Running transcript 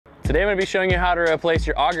Today I'm going to be showing you how to replace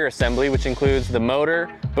your auger assembly, which includes the motor,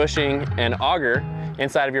 bushing, and auger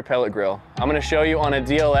inside of your pellet grill. I'm going to show you on a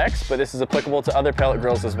DLX, but this is applicable to other pellet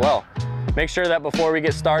grills as well. Make sure that before we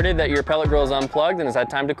get started that your pellet grill is unplugged and has had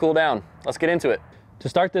time to cool down. Let's get into it. To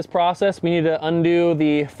start this process, we need to undo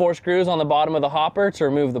the 4 screws on the bottom of the hopper to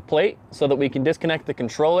remove the plate so that we can disconnect the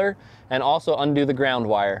controller and also undo the ground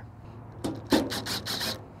wire.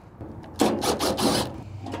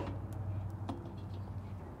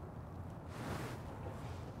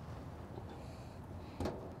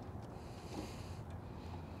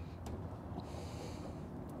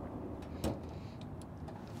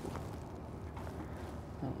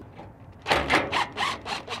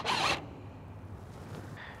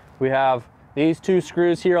 We have these 2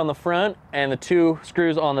 screws here on the front and the 2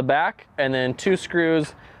 screws on the back, and then 2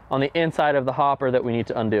 screws on the inside of the hopper that we need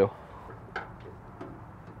to undo.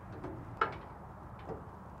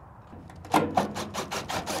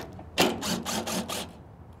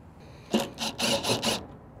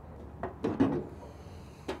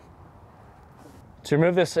 To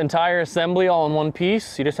remove this entire assembly all in one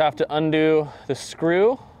piece, you just have to undo the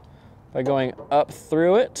screw by going up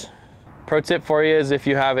through it. Pro tip for you is if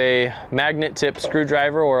you have a magnet tip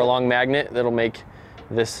screwdriver or a long magnet, that'll make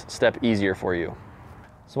this step easier for you.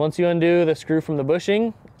 So once you undo the screw from the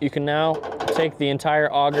bushing, you can now take the entire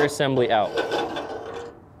auger assembly out.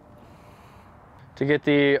 To get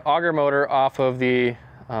the auger motor off of the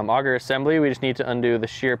auger assembly, we just need to undo the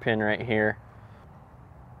shear pin right here.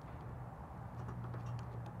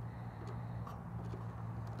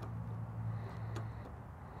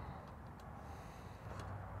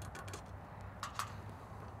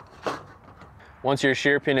 Once your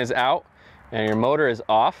shear pin is out and your motor is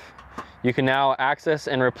off, you can now access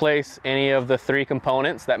and replace any of the 3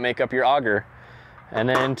 components that make up your auger. And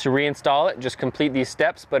then to reinstall it, just complete these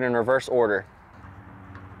steps, but in reverse order.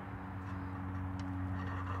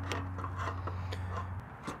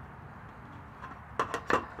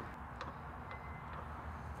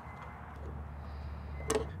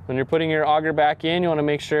 When you're putting your auger back in, you want to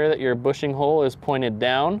make sure that your bushing hole is pointed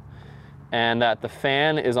down and that the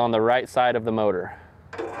fan is on the right side of the motor.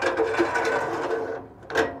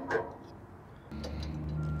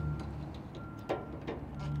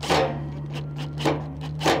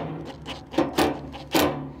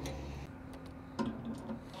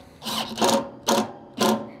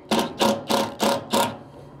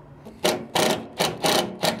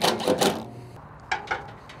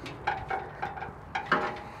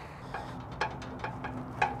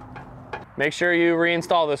 Make sure you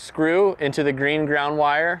reinstall the screw into the green ground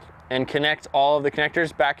wire and connect all of the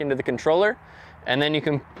connectors back into the controller, and then you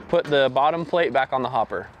can put the bottom plate back on the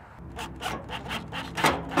hopper.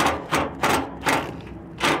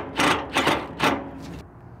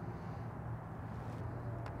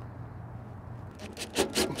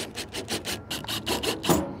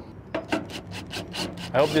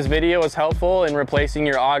 I hope this video was helpful in replacing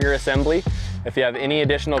your auger assembly. If you have any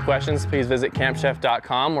additional questions, please visit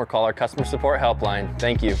campchef.com or call our customer support helpline.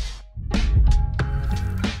 Thank you.